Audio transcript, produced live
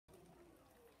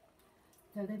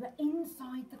So they were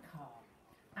inside the car,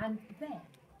 and then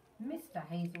Mr.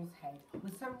 Hazel's head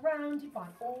was surrounded by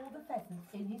all the pheasants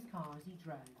in his car as he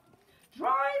drove.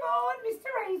 "Drive on, Mr.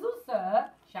 Hazel,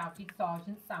 sir," shouted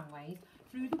Sergeant Samways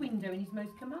through the window in his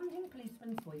most commanding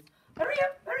policeman's voice. "Hurry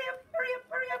up, hurry up, hurry up,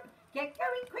 hurry up. Get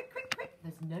going, quick, quick, quick.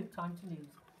 There's no time to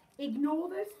lose. Ignore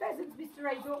those pheasants, Mr.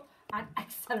 Hazel, and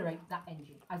accelerate that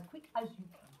engine as quick as you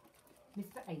can."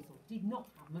 Mr. Hazel did not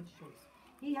have much choice.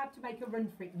 He had to make a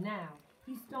run for it now.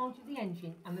 He started the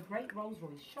engine, and the great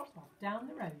Rolls-Royce shot off down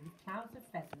the road with clouds of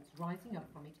pheasants rising up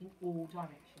from it in all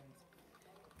directions.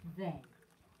 Then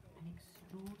an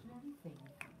extraordinary thing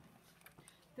happened.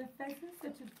 The pheasants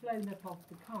that had flown up off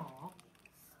the car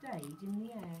stayed in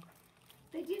the air.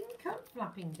 They didn't come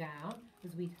flapping down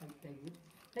as we'd hoped they would.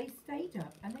 They stayed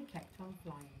up and they kept on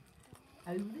flying.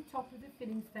 Over the top of the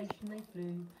filling station they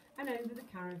flew, and over the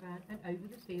caravan, and over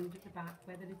the field at the back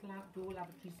where the little outdoor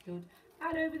lavatory stood,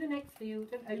 and over the next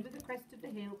field, and over the crest of the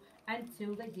hill,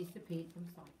 until they disappeared from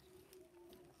sight.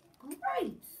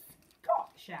 "Great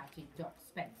Scott!" shouted Doc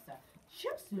Spencer.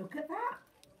 "Just look at that!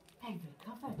 They've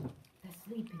recovered. Their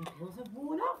sleeping pills have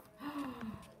worn off."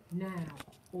 Now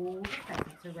all the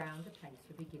pheasants around the place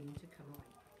were beginning to come away.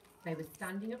 They were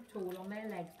standing up tall on their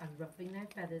legs and ruffling their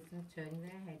feathers and turning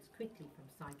their heads quickly from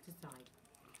side to side.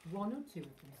 One or two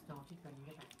of them started running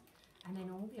about, and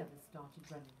then all the others started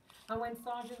running. And when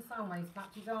Sergeant Samways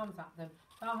clapped his arms at them,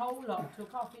 the whole lot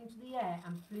took off into the air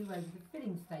and flew over the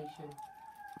filling station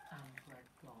and were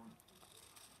gone.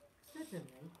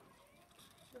 Suddenly,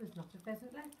 there was not a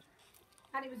pheasant left.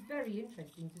 And it was very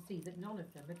interesting to see that none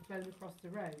of them had flown across the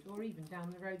road or even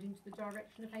down the road into the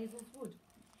direction of Hazel's Wood.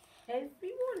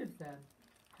 Every one of them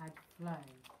had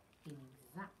flown in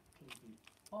exactly the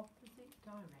opposite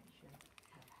direction of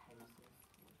Hazel's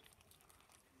Wood.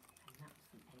 And that's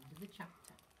the end of the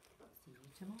chapter. See you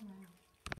tomorrow.